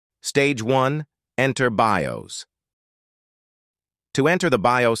Stage 1. Enter BIOS. To enter the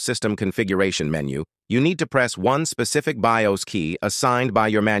BIOS system configuration menu, you need to press one specific BIOS key assigned by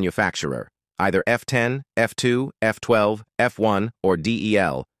your manufacturer, either F10, F2, F12, F1, or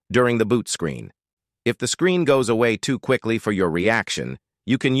DEL, during the boot screen. If the screen goes away too quickly for your reaction,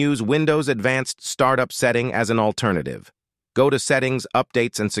 you can use Windows Advanced Startup setting as an alternative. Go to Settings,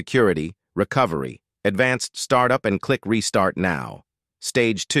 Updates and Security, Recovery, Advanced Startup and click Restart Now.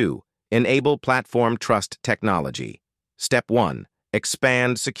 Stage 2. Enable Platform Trust Technology. Step 1.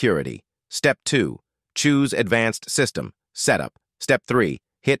 Expand Security. Step 2. Choose Advanced System. Setup. Step 3.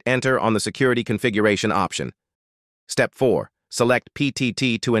 Hit Enter on the Security Configuration option. Step 4. Select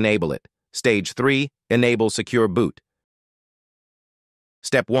PTT to enable it. Stage 3. Enable Secure Boot.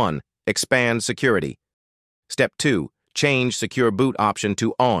 Step 1. Expand Security. Step 2. Change Secure Boot option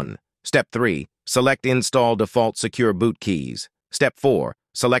to On. Step 3. Select Install Default Secure Boot keys. Step 4.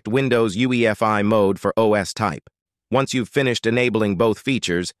 Select Windows UEFI mode for OS type. Once you've finished enabling both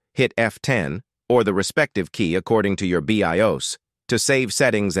features, hit F10, or the respective key according to your BIOS, to save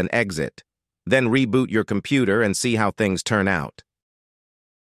settings and exit. Then reboot your computer and see how things turn out.